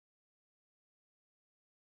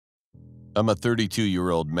I'm a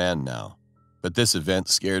 32-year-old man now, but this event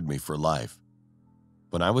scared me for life.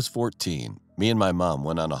 When I was 14, me and my mom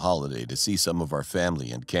went on a holiday to see some of our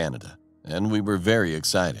family in Canada, and we were very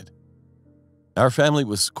excited. Our family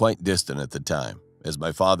was quite distant at the time, as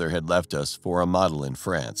my father had left us for a model in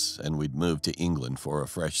France and we'd moved to England for a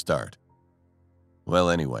fresh start. Well,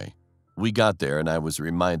 anyway, we got there and I was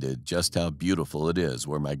reminded just how beautiful it is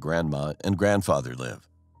where my grandma and grandfather live.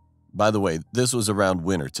 By the way, this was around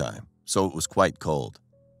winter time, so it was quite cold.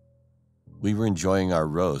 We were enjoying our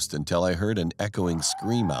roast until I heard an echoing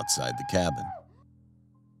scream outside the cabin.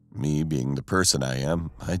 Me being the person I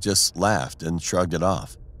am, I just laughed and shrugged it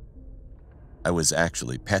off. I was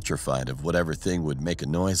actually petrified of whatever thing would make a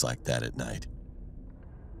noise like that at night.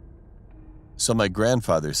 So my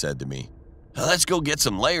grandfather said to me, "Let's go get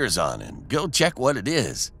some layers on and go check what it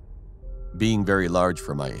is." Being very large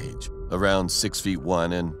for my age, around 6 feet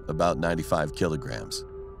 1 and about 95 kilograms,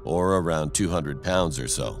 or around 200 pounds or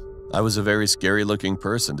so, I was a very scary looking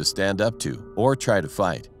person to stand up to or try to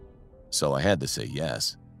fight, so I had to say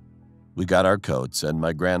yes. We got our coats and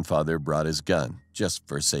my grandfather brought his gun, just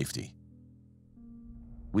for safety.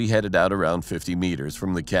 We headed out around 50 meters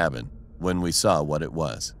from the cabin when we saw what it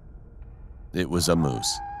was. It was a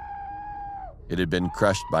moose. It had been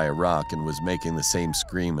crushed by a rock and was making the same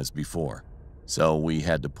scream as before, so we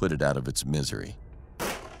had to put it out of its misery.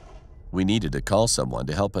 We needed to call someone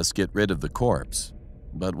to help us get rid of the corpse,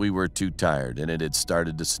 but we were too tired and it had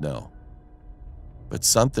started to snow. But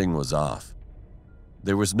something was off.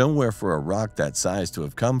 There was nowhere for a rock that size to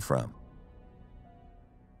have come from.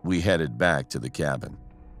 We headed back to the cabin.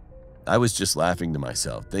 I was just laughing to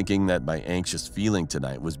myself, thinking that my anxious feeling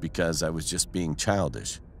tonight was because I was just being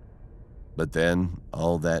childish. But then,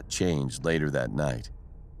 all that changed later that night.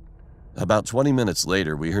 About 20 minutes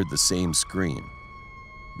later, we heard the same scream.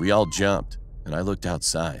 We all jumped, and I looked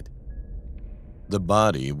outside. The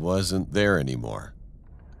body wasn't there anymore,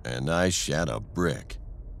 and I shat a brick.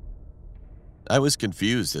 I was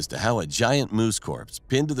confused as to how a giant moose corpse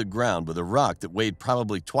pinned to the ground with a rock that weighed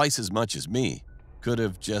probably twice as much as me could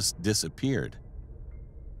have just disappeared.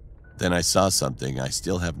 Then I saw something I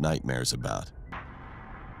still have nightmares about.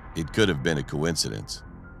 It could have been a coincidence,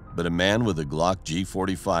 but a man with a Glock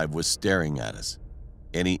G45 was staring at us,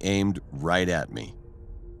 and he aimed right at me.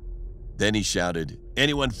 Then he shouted,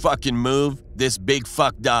 "Anyone fucking move? This big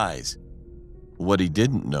fuck dies." What he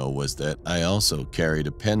didn't know was that I also carried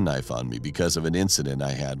a penknife on me because of an incident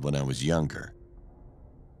I had when I was younger.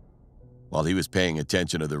 While he was paying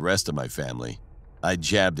attention to the rest of my family, I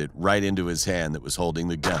jabbed it right into his hand that was holding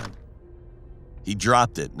the gun. He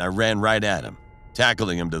dropped it and I ran right at him,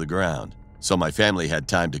 tackling him to the ground, so my family had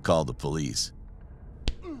time to call the police.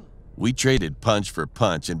 We traded punch for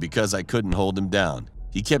punch, and because I couldn't hold him down,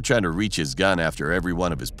 he kept trying to reach his gun after every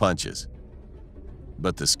one of his punches.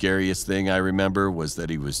 But the scariest thing I remember was that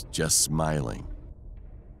he was just smiling.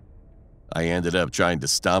 I ended up trying to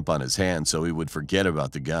stomp on his hand so he would forget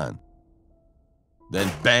about the gun.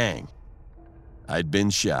 Then bang! I'd been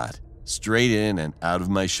shot, straight in and out of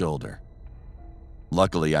my shoulder.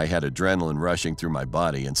 Luckily, I had adrenaline rushing through my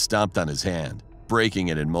body and stomped on his hand, breaking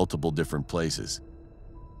it in multiple different places.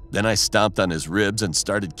 Then I stomped on his ribs and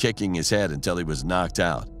started kicking his head until he was knocked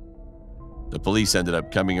out. The police ended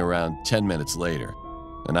up coming around 10 minutes later,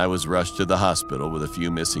 and I was rushed to the hospital with a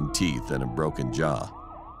few missing teeth and a broken jaw.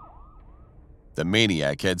 The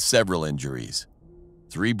maniac had several injuries: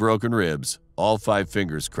 3 broken ribs, all 5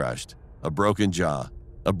 fingers crushed, a broken jaw,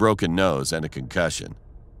 a broken nose, and a concussion.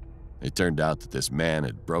 It turned out that this man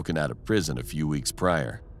had broken out of prison a few weeks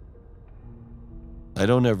prior. I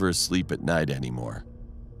don't ever sleep at night anymore.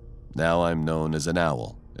 Now I'm known as an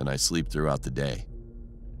owl, and I sleep throughout the day.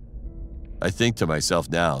 I think to myself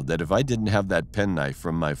now that if I didn't have that penknife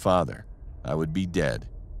from my father, I would be dead,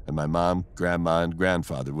 and my mom, grandma, and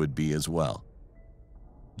grandfather would be as well.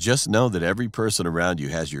 Just know that every person around you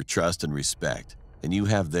has your trust and respect, and you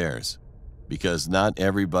have theirs, because not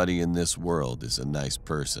everybody in this world is a nice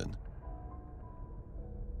person.